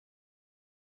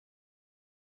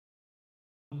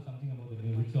do something about the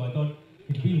music. So I thought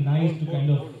it'd be nice to kind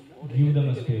of give them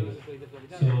a space.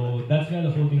 So that's where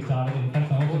the whole thing started. In fact,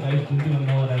 some of the guys didn't even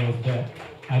know that I was there.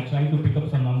 I tried to pick up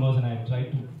some numbers and I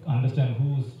tried to understand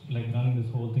who's like running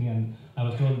this whole thing, and I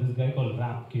was told this guy called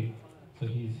Rap Kid. So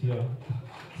he's here.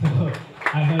 So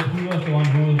I heard he was the one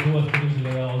who was putting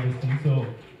together all these things. So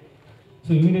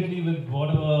immediately, with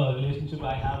whatever relationship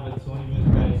I have with Sony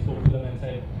Music, I spoke to them and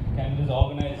said, can we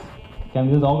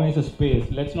just organize a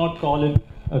space? Let's not call it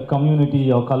a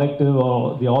community or collective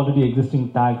or the already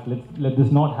existing tags. Let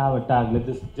this not have a tag. Let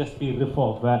this just be riff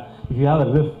off, where if you have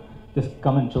a riff, just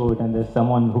come and show it, and there's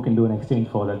someone who can do an exchange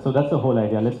for that. So that's the whole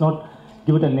idea. Let's not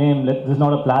give it a name. This is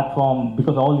not a platform,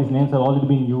 because all these names have already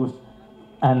been used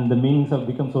and the meanings have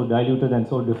become so diluted and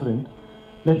so different.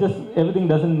 Everything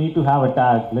doesn't need to have a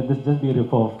tag. Let this just be a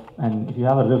riff off. And if you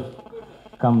have a riff,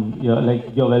 come, you're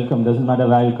welcome. Doesn't matter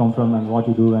where you come from and what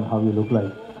you do and how you look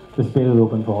like. The space is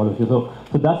open for all of you. So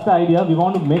that's the idea. We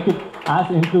want to make it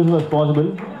as inclusive as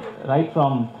possible. Right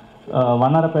from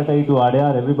Pettai to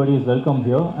Adyar, everybody is welcome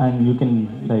here, and you can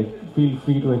feel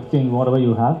free to exchange whatever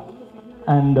you have.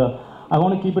 And I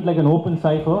want to keep it like an open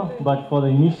cipher, but for the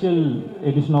initial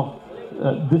edition of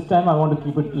this time, I want to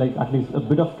keep it like at least a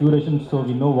bit of curation so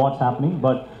we know what's happening.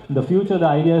 But in the future, the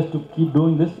idea is to keep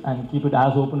doing this and keep it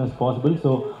as open as possible.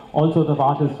 So all sorts of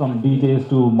artists, from DJs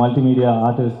to multimedia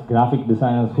artists, graphic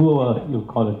designers, whoever you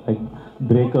call it, like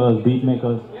breakers, beat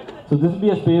makers. So this will be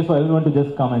a space for everyone to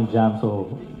just come and jam. So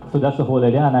that's the whole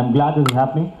idea, and I'm glad this is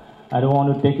happening. I don't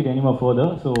want to take it any more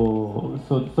further. So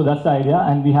that's the idea,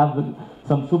 and we have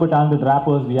some super talented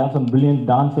rappers. We have some brilliant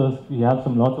dancers. We have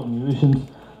some lots of musicians.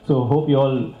 So hope you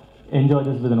all enjoy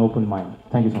this with an open mind.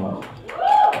 Thank you so much.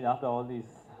 After all these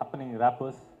happening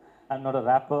rappers, I'm not a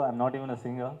rapper, I'm not even a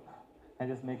singer. I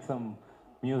just make some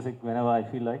music whenever I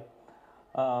feel like.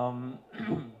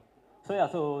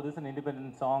 So this is an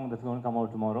independent song that's going to come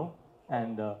out tomorrow.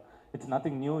 And it's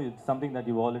nothing new, it's something that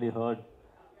you've already heard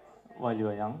while you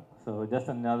were young. So just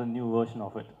another new version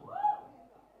of it.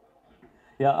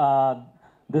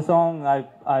 This song,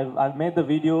 I've made the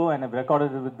video and I've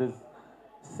recorded it with this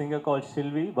singer called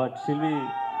STLYE, but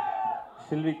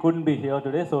STLYE couldn't be here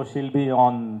today, so she'll be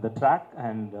on the track,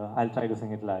 and I'll try to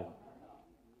sing it live.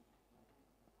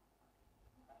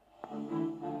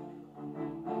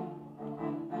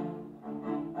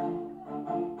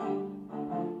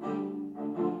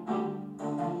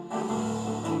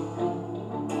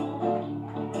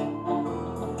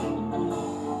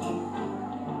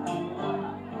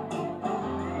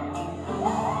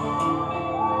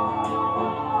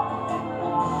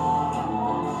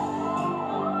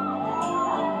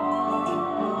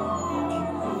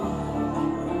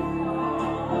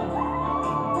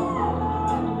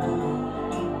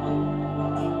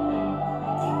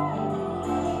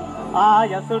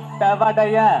 ஆயா சுட்ட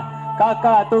வடைய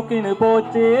காக்கா தூக்கின்னு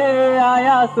போச்சு,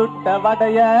 ஆயா சுட்ட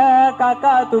வடைய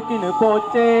காக்கா தூக்கின்னு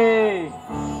போச்சு.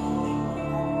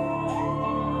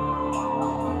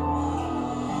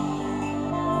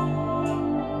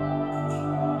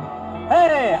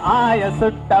 ஆயா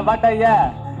சுட்ட வடைய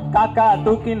காக்கா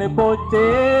தூக்கின்னு போச்சு,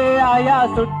 ஆயா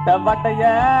சுட்ட வடைய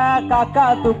காக்கா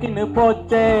தூக்கின்னு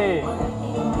போச்சு.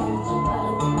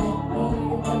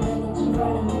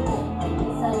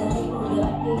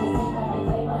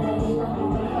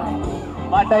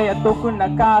 வடைய தூக்குன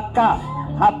காக்கா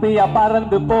ஹாப்பியா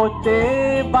பறந்து போச்சு,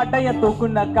 வடைய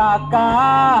தூக்குன காக்கா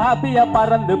ஹாப்பியா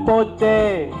பறந்து போச்சு.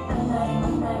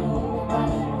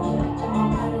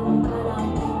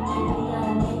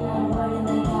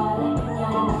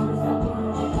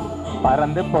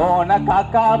 பறந்து போன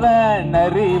காக்காவ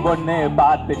நரி ஒண்ணு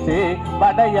பார்த்துச்சு,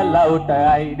 வடைய லவுட்ட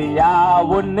ஐடியா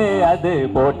ஒண்ணு அது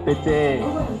போட்டுச்சு.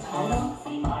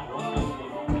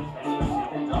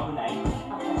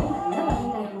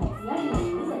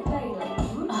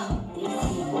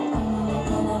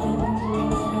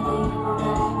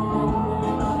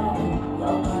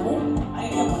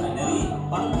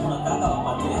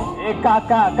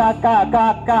 காக்கா காக்கா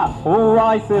காக்கா உன்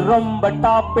வாய்ஸ் ரொம்ப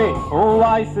டாப்பு, உன்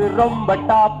வாய்ஸ் ரொம்ப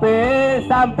டாப்பு,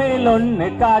 சாம்பிள் ஒன்னு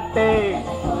காட்டு.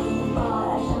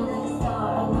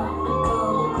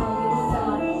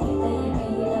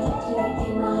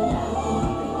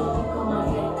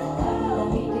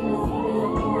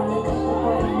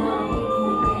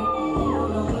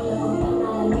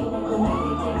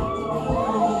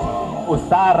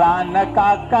 உசாரான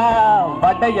காக்கா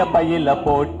வடைய பையில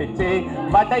போட்டுச்சு,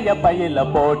 வடைய பையில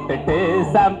போட்டுட்டு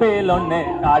சாம்பிள் ஒண்ணு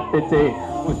காட்டுச்சு.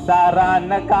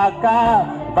 உசாரான காக்கா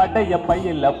வடைய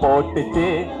பையில போட்டுச்சு,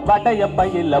 வடைய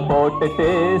பையில போட்டுட்டு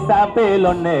சாம்பிள்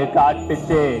ஒண்ணு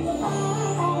காட்டுச்சு.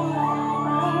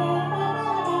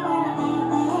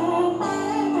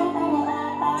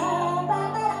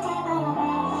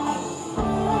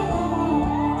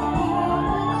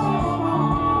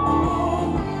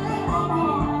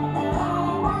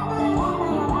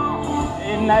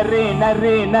 நரி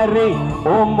நரி நரி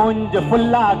ஓ மூஞ்சு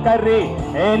ஃபுல்லா கறி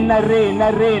ஏ நரி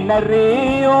நரி நரி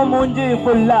ஓ மூஞ்சி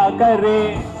ஃபுல்லா கறி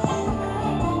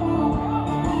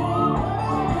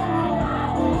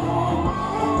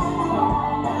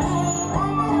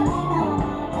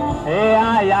ஏ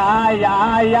ஆயா ஆயா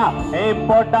ஆயா ஏ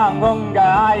போட்டாங்குங்க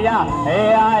ஆயா ஏ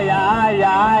ஆயா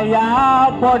ஆயா ஆயா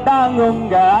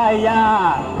போட்டாங்குங்க ஆயா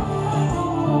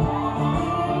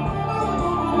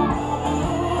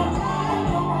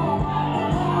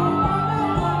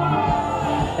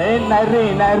ஏ நரி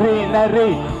நரி நரி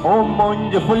ஓ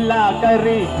மூஞ்சி ஃபுல்லா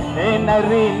கறி ஏ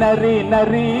நரி நரி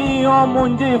நரி ஓ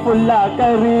மூஞ்சி ஃபுல்லா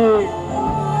கறி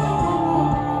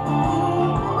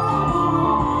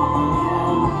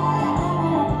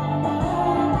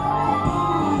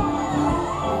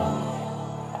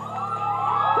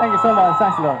Thank you so much.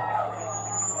 Thanks a lot.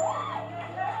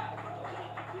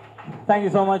 Thank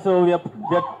you so much. So we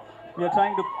are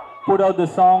trying to put out the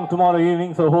song tomorrow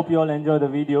evening. So hope you all enjoy the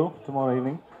video tomorrow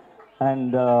evening.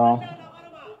 And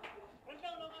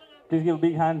please give a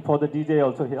big hand for the DJ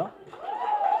also here.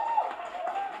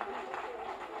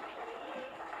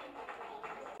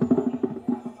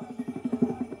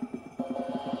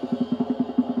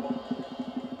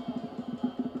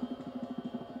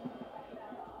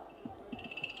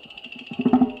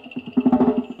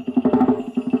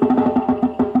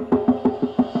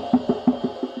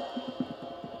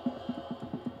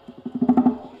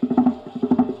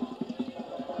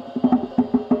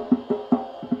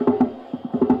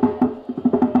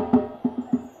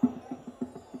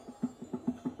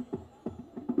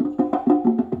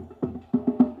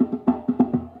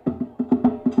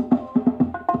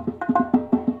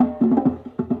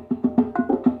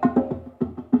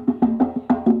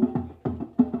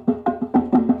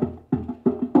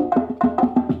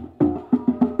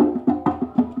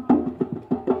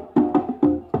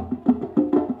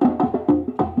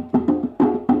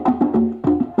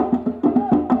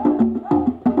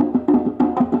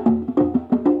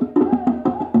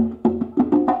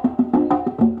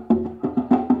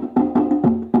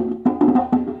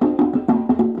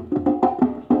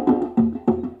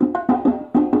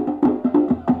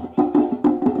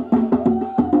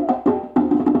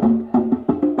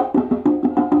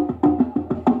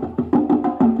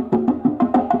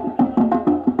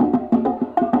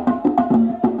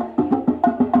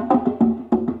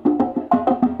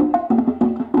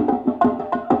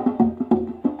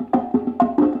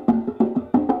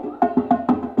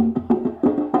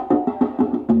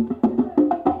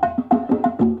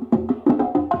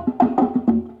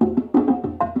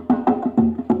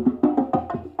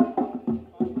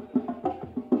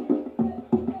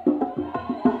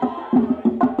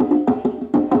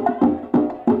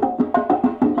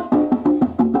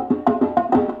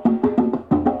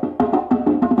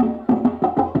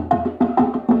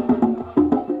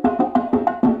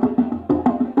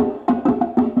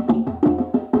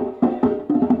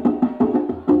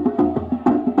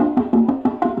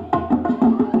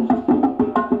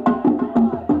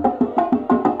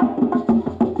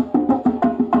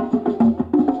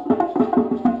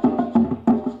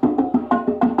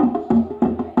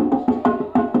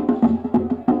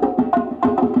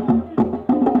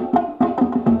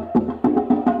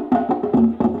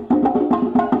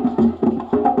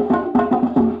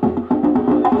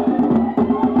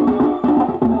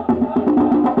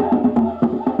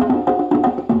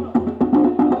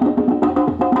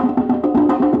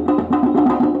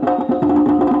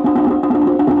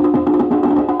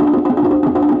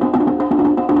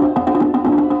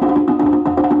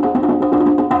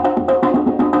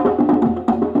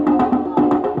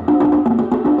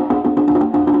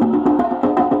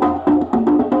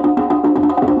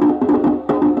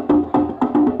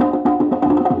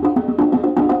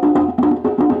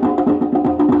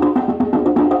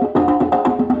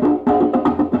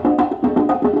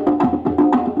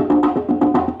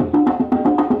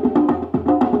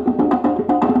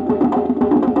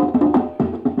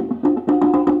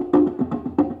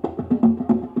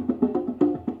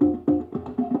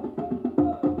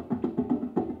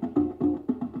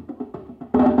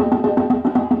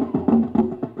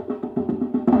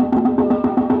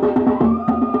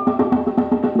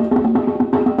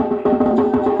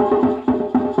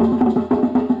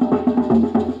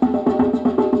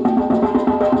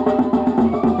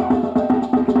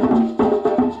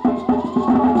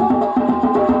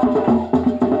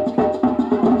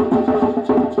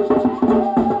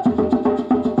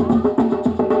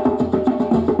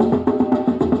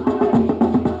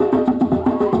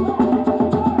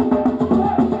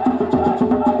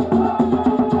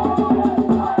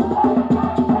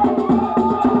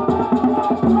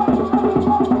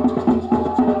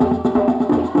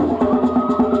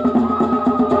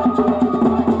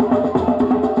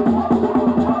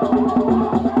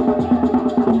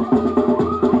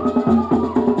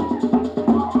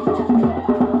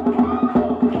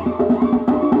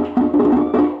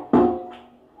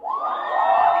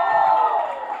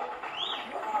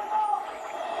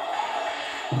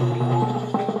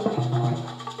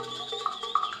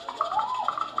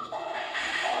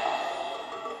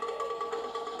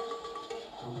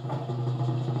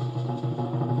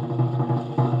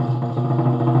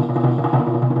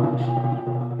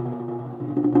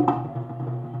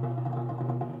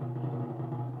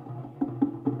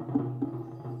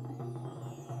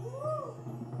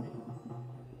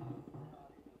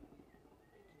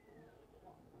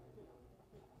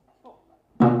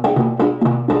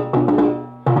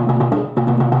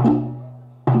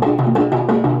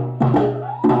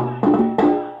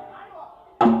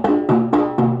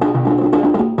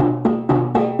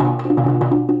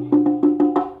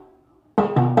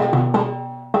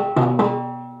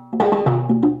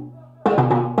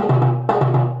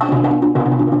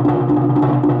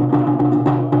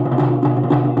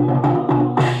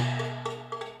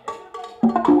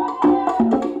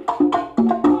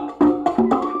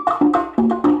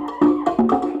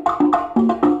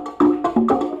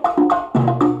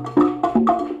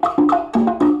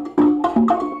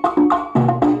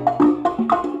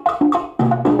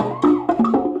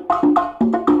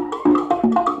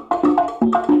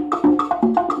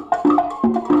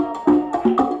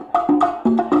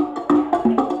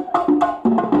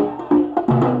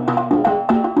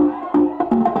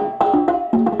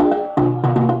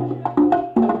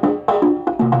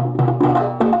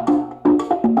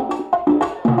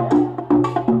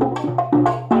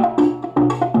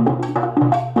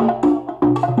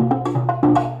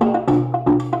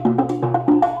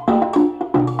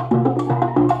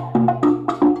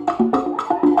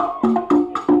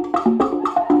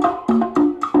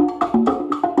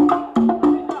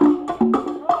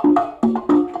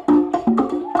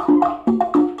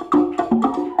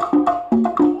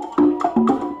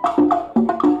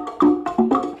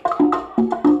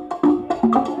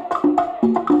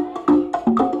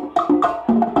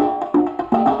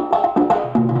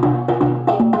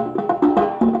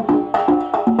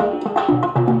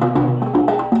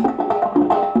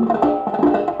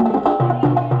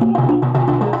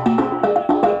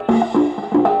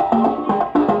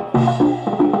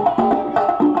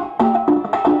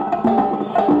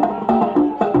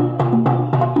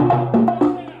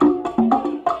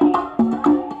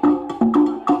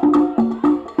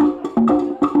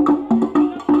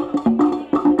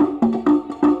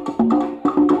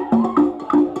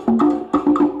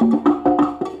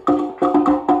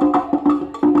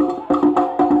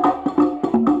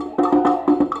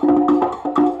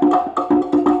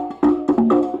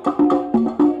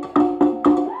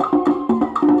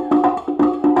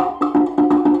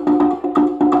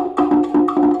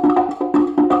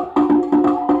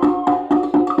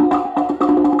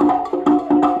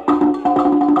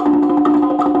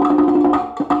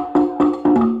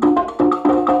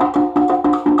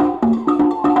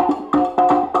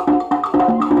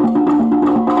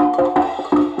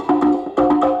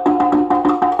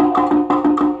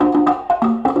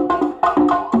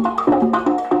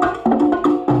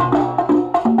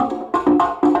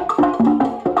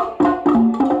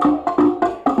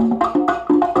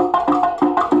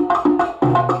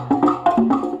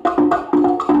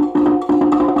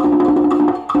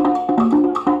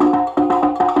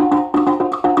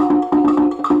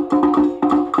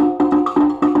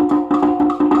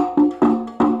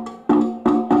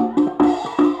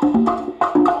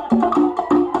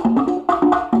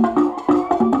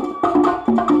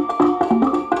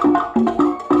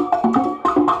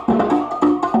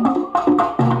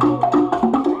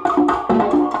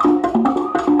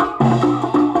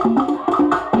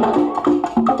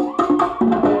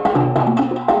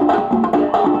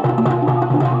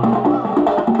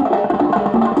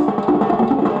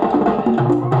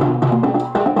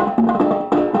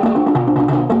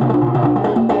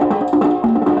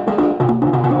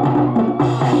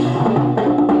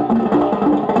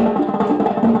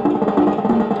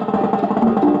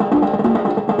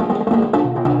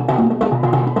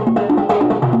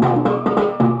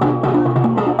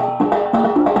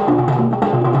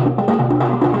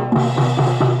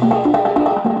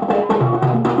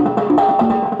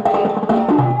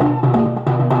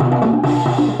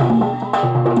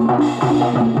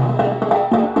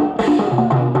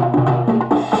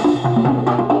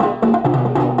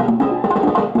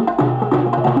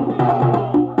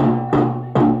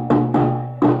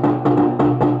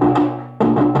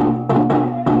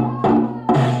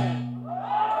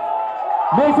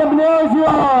 Make some noise, you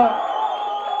all.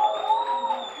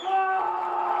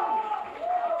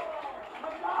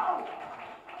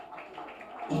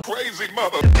 Crazy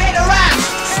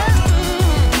mother.